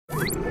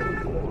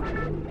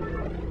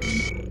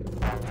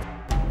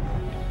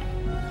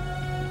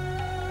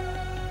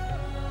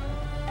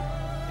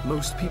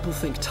Most people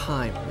think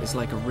time is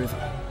like a river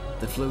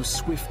that flows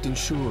swift and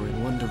sure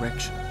in one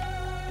direction.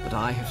 But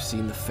I have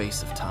seen the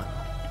face of time,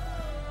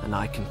 and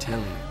I can tell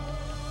you,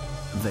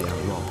 they are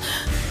wrong.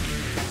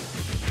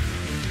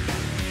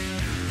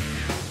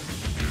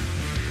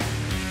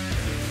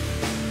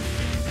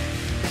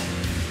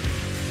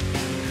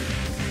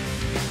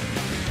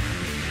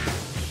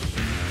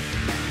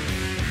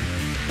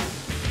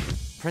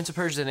 Prince of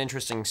Persia is an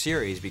interesting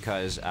series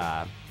because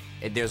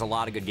there's a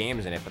lot of good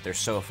games in it, but they're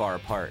so far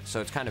apart. So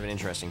it's kind of an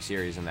interesting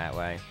series in that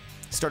way.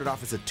 It started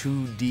off as a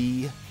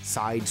 2D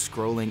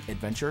side-scrolling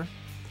adventure,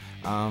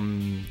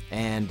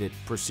 and it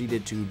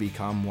proceeded to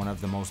become one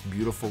of the most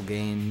beautiful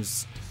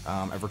games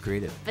ever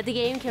created. But the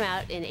game came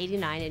out in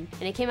 '89,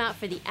 and it came out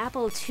for the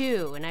Apple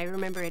II, and I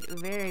remember it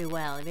very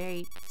well. A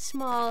very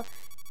small,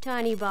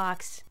 tiny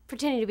box,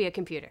 pretending to be a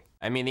computer.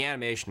 I mean, the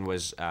animation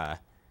was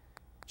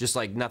just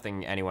like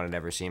nothing anyone had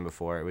ever seen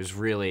before. It was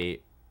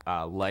really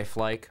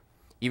lifelike.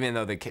 Even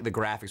though the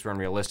graphics were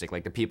unrealistic,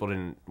 like the people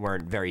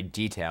weren't very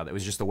detailed, it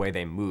was just the way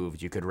they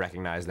moved. You could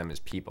recognize them as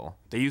people.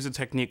 They use a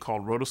technique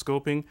called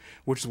rotoscoping,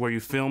 which is where you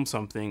film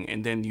something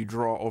and then you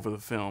draw over the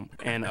film.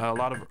 And a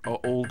lot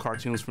of old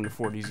cartoons from the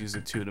 40s use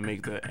it too, to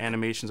make the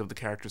animations of the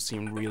characters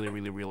seem really,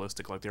 really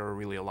realistic, like they were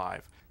really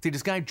alive. See,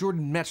 this guy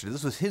Jordan Metzger,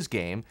 this was his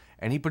game,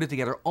 and he put it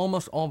together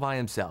almost all by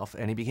himself,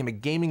 and he became a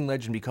gaming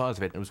legend because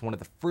of it. It was one of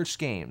the first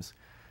games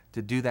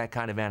to do that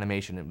kind of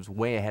animation. It was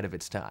way ahead of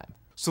its time.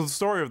 So the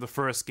story of the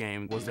first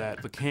game was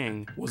that the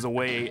king was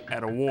away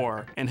at a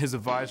war, and his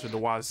advisor, the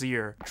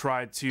Wazir,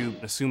 tried to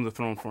assume the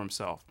throne for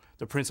himself.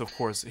 The prince, of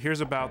course,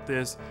 hears about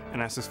this and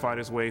has to fight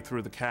his way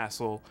through the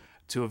castle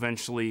to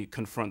eventually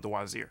confront the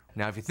Wazir.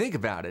 Now, if you think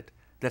about it,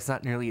 that's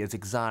not nearly as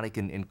exotic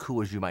and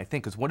cool as you might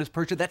think, because what is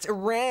Persia? That's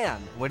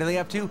Iran! What are they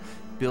up to?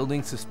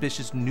 Building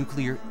suspicious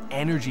nuclear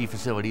energy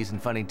facilities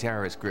and funding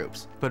terrorist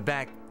groups. But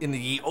back in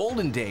the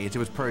olden days, it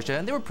was Persia,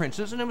 and there were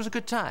princes, and it was a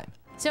good time.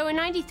 So in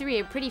 '93,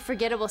 a pretty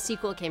forgettable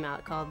sequel came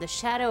out called The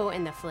Shadow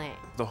and the Flame.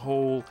 The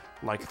whole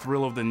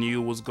thrill of the new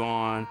was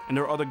gone, and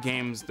there were other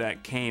games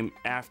that came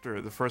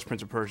after the first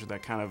Prince of Persia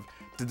that kind of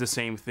did the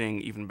same thing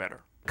even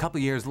better. A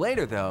couple years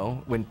later,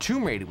 though, when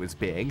Tomb Raider was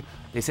big,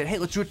 they said, hey,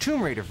 let's do a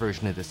Tomb Raider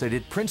version of this. They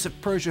did Prince of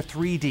Persia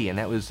 3D, and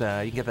that was, you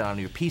can get that on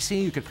your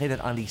PC, you could play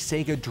that on the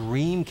Sega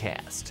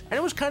Dreamcast. And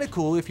it was kind of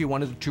cool if you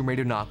wanted a Tomb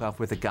Raider knockoff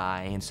with a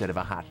guy instead of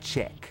a hot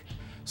chick.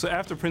 So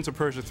after Prince of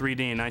Persia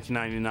 3D in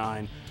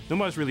 1999,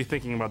 nobody's really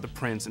thinking about the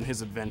prince and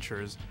his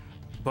adventures.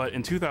 But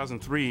in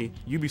 2003,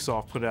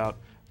 Ubisoft put out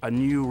a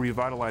new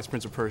revitalized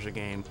Prince of Persia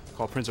game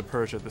called Prince of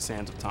Persia: The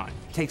Sands of Time.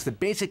 Takes the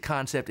basic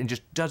concept and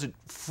just does it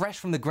fresh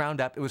from the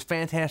ground up. It was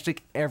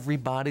fantastic.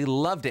 Everybody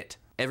loved it.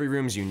 Every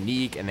room's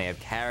unique and they have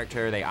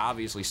character. They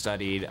obviously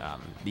studied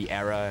the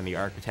era and the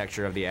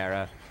architecture of the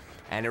era,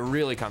 and it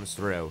really comes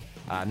through.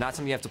 Not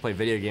something you have to play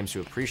video games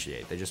to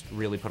appreciate. They just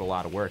really put a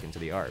lot of work into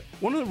the art.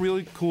 One of the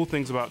really cool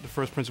things about the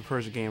first Prince of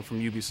Persia game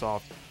from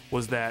Ubisoft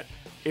was that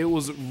it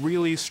was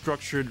really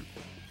structured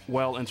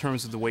well in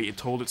terms of the way it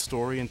told its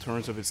story, in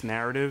terms of its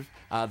narrative.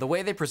 The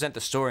way they present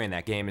the story in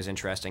that game is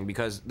interesting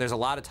because there's a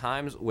lot of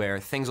times where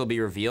things will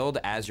be revealed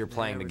as you're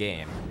playing the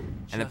game.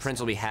 And the prince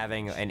will be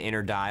having an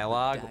inner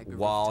dialogue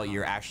while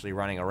you're actually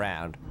running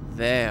around.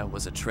 There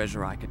was a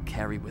treasure I could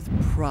carry with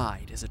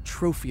pride as a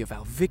trophy of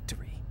our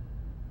victory.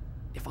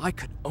 If I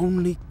could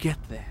only get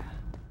there.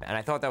 And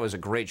I thought that was a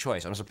great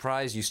choice. I'm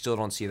surprised you still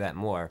don't see that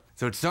more.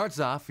 So it starts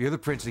off, you're the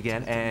prince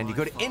again, and you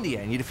go to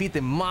India and you defeat the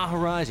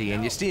Maharaji,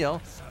 and you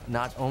steal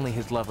not only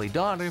his lovely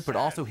daughter, but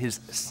also his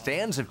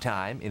Sands of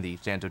Time in the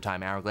Sands of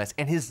Time hourglass,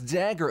 and his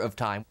Dagger of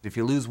Time. If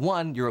you lose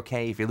one, you're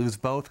okay. If you lose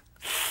both,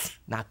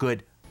 not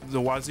good.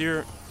 The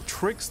Wazir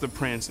tricks the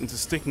prince into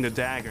sticking the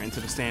dagger into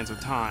the Sands of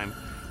Time,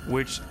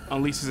 which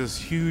unleashes this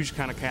huge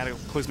kind of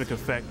cataclysmic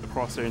effect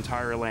across their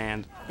entire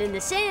land. Then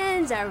the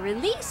sands are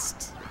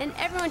released, and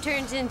everyone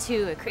turns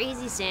into a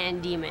crazy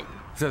sand demon.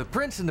 So the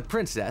prince and the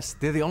princess,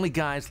 they're the only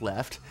guys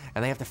left,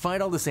 and they have to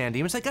fight all the sand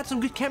demons. They got some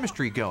good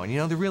chemistry going, you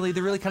know, they're really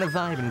kind of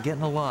vibing and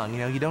getting along, you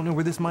know, you don't know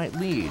where this might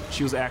lead.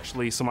 She was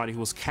actually somebody who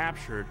was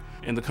captured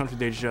in the country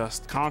they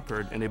just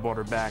conquered, and they brought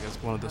her back as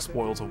one of the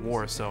spoils of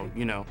war. So,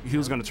 you know, he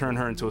was going to turn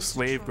her into a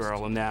slave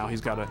girl, and now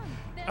he's got to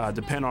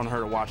depend on her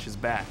to watch his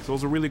back. So it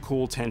was a really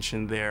cool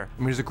tension there. I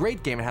mean, it was a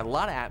great game. It had a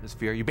lot of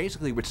atmosphere. You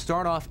basically would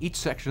start off each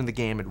section of the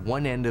game at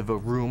one end of a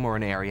room or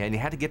an area, and you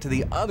had to get to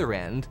the other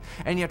end,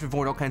 and you had to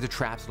avoid all kinds of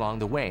traps along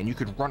the way. And you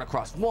could run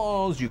across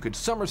walls, you could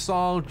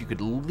somersault, you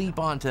could leap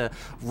onto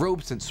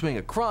ropes and swing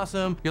across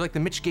them. You're like the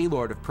Mitch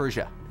Gaylord of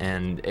Persia.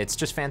 And it's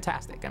just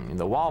fantastic. I mean,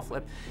 the wall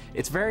flip,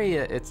 it's very,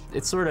 it's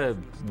sort of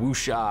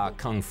wuxia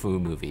kung fu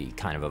movie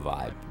kind of a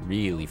vibe.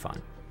 Really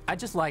fun. I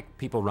just like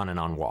people running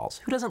on walls.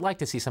 Who doesn't like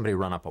to see somebody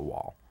run up a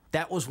wall?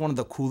 That was one of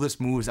the coolest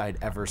moves I'd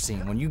ever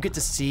seen. When you get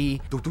to see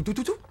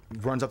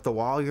runs up the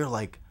wall, you're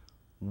like,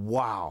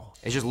 wow.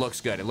 It just looks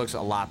good. It looks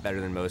a lot better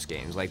than most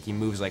games. Like, he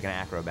moves like an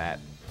acrobat,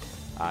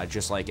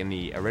 just like in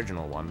the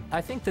original one. I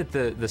think that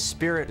the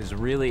spirit is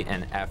really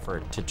an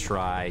effort to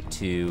try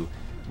to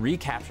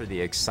recapture the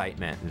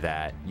excitement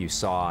that you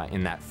saw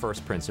in that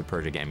first Prince of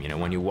Persia game. You know,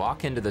 when you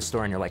walk into the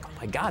store and you're like, oh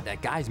my God,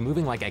 that guy's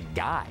moving like a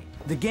guy.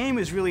 The game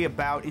is really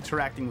about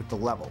interacting with the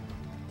level.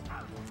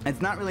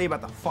 It's not really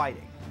about the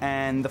fighting.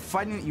 And the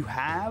fighting that you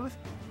have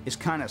is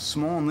kind of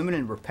small and limited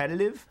and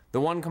repetitive. The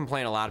one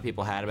complaint a lot of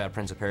people had about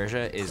Prince of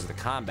Persia is the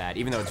combat,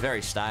 even though it's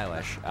very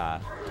stylish,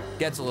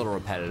 gets a little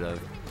repetitive.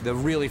 The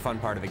really fun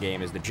part of the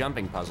game is the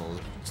jumping puzzles.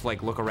 It's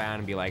like look around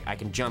and be like, I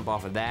can jump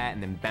off of that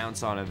and then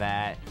bounce onto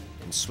that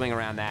and swing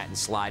around that and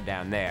slide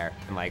down there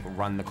and like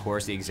run the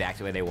course the exact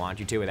way they want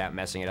you to without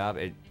messing it up.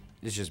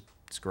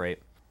 It's great.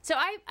 So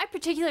I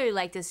particularly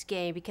like this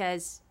game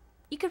because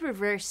you could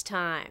reverse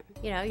time.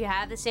 You know, you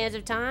have the sands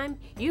of time,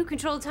 you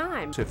control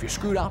time. So if you're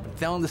screwed up and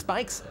fell on the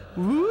spikes,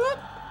 whoop,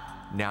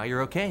 now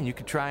you're okay and you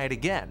can try it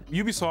again.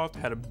 Ubisoft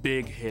had a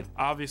big hit.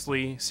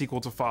 Obviously, sequel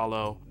to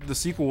follow. The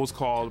sequel was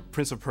called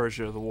Prince of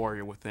Persia: The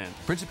Warrior Within.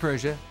 Prince of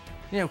Persia,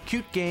 you know,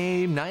 cute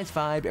game, nice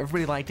vibe,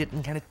 everybody liked it,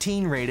 and kind of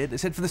teen rated. They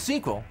said for the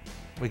sequel,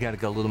 we gotta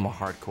go a little more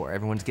hardcore.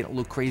 Everyone's getting a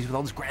little crazy with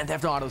all this Grand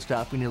Theft Auto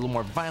stuff. We need a little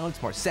more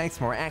violence, more sex,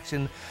 more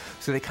action.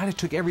 So they kind of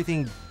took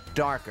everything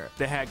darker.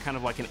 They had kind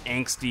of like an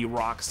angsty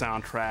rock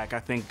soundtrack.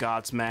 I think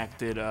Godsmack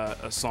did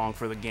a song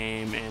for the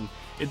game, and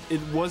it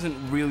wasn't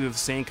really the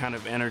same kind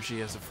of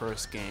energy as the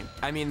first game.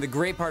 I mean, the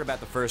great part about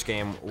the first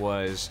game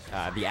was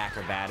the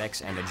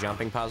acrobatics and the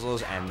jumping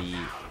puzzles, and the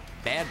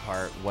bad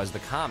part was the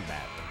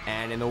combat.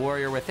 And in The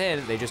Warrior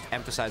Within, they just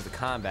emphasized the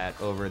combat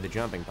over the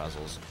jumping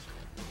puzzles,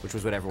 which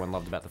was what everyone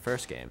loved about the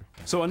first game.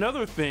 So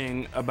another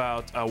thing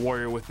about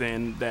Warrior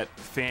Within that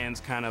fans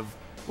kind of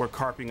were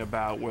carping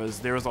about was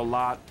there was a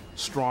lot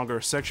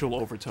stronger sexual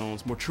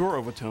overtones, mature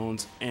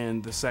overtones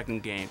in the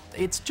second game.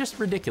 It's just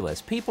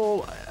ridiculous.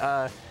 People,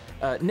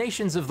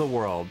 nations of the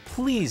world,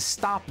 please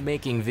stop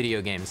making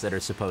video games that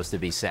are supposed to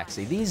be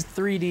sexy. These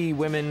 3D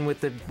women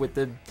with the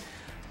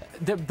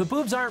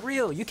boobs aren't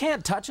real. You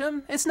can't touch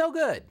them. It's no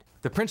good.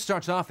 The prince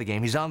starts off the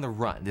game, he's on the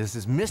run. There's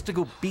this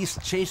mystical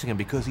beast chasing him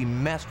because he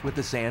messed with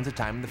the sands of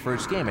time in the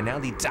first game. And now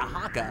the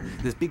Dahaka,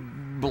 this big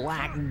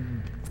black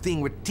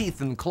thing with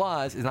teeth and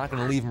claws, is not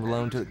going to leave him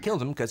alone until it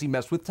kills him because he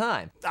messed with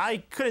time.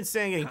 I couldn't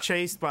stand getting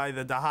chased by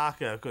the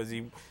Dahaka because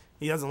he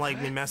doesn't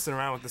like me messing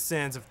around with the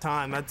sands of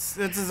time. That's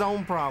his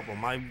own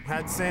problem. I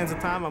had sands of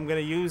time, I'm going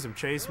to use them.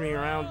 Chase me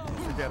around,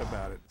 forget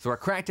about it. So our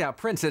cracked out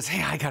prince says,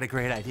 hey, I got a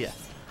great idea.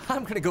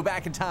 I'm gonna go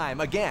back in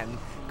time again,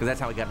 because that's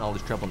how he got in all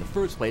this trouble in the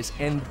first place,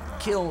 and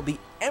kill the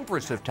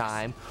Empress of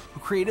Time, who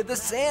created the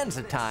sands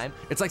of time.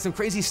 It's like some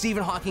crazy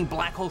Stephen Hawking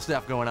black hole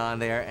stuff going on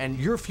there, and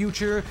your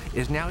future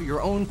is now your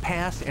own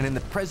past, and in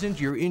the present,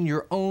 you're in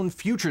your own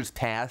future's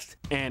past.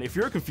 And if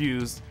you're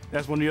confused,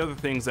 that's one of the other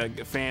things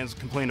that fans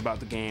complain about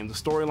the game. The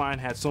storyline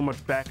had so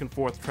much back and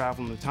forth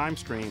travel in the time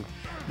stream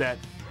that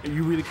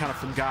you really kind of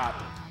forgot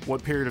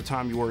what period of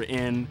time you were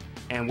in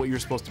and what you're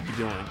supposed to be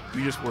doing.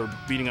 You just were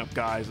beating up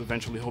guys,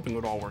 eventually hoping it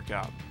would all work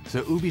out.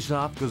 So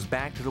Ubisoft goes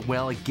back to the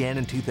well again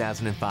in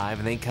 2005,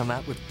 and they come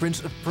out with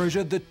Prince of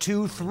Persia: The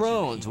Two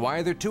Thrones. Why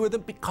are there two of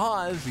them?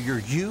 Because you're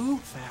you,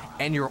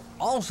 and you're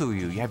also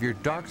you. You have your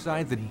dark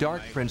side, the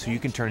Dark Prince, who you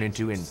can turn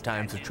into in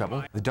times of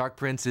trouble. The Dark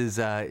Prince is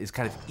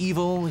kind of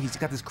evil. He's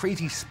got this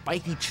crazy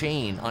spiky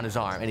chain on his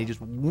arm, and he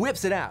just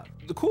whips it out.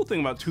 The cool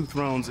thing about Two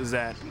Thrones is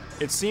that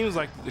it seems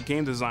like the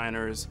game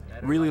designers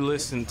really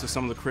listened to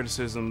some of the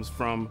criticisms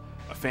from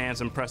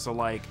fans and press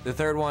alike. The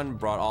third one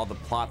brought all the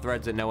plot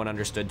threads that no one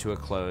understood to a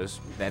close.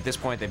 At this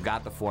point, they've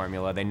got the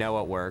formula, they know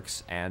what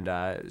works, and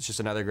it's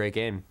just another great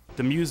game.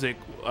 The music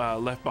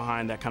left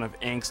behind that kind of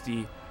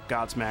angsty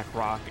Godsmack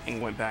rock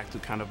and went back to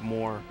kind of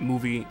more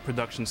movie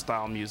production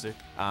style music.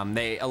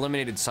 They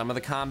eliminated some of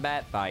the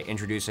combat by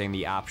introducing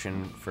the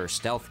option for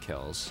stealth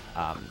kills,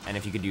 and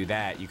if you could do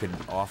that, you could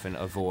often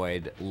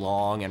avoid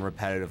long and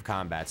repetitive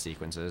combat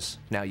sequences.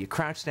 Now you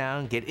crouch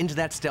down, get into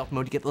that stealth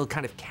mode, you get a little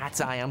kind of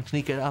cat's eye on,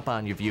 sneak it up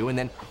on your view, and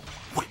then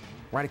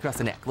right across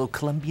the neck, a little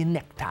Colombian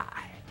necktie.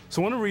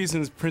 So one of the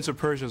reasons Prince of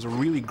Persia is a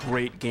really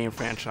great game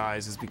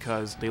franchise is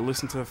because they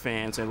listened to the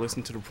fans, they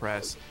listened to the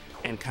press,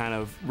 and kind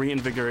of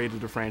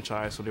reinvigorated the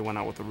franchise, so they went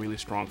out with a really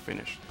strong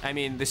finish. I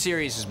mean, the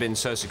series has been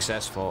so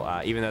successful,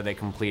 even though they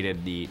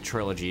completed the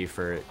trilogy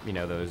for, you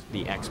know,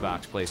 the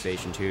Xbox,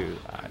 PlayStation 2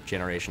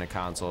 generation of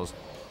consoles.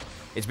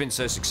 It's been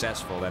so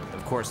successful that,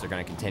 of course, they're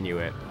going to continue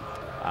it.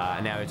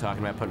 And now they're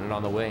talking about putting it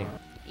on the way.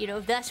 You know,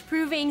 thus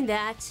proving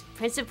that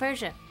Prince of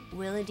Persia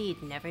will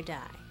indeed never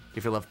die.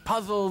 If you love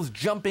puzzles,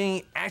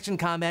 jumping, action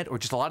combat, or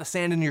just a lot of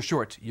sand in your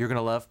shorts, you're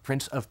gonna love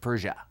Prince of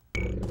Persia.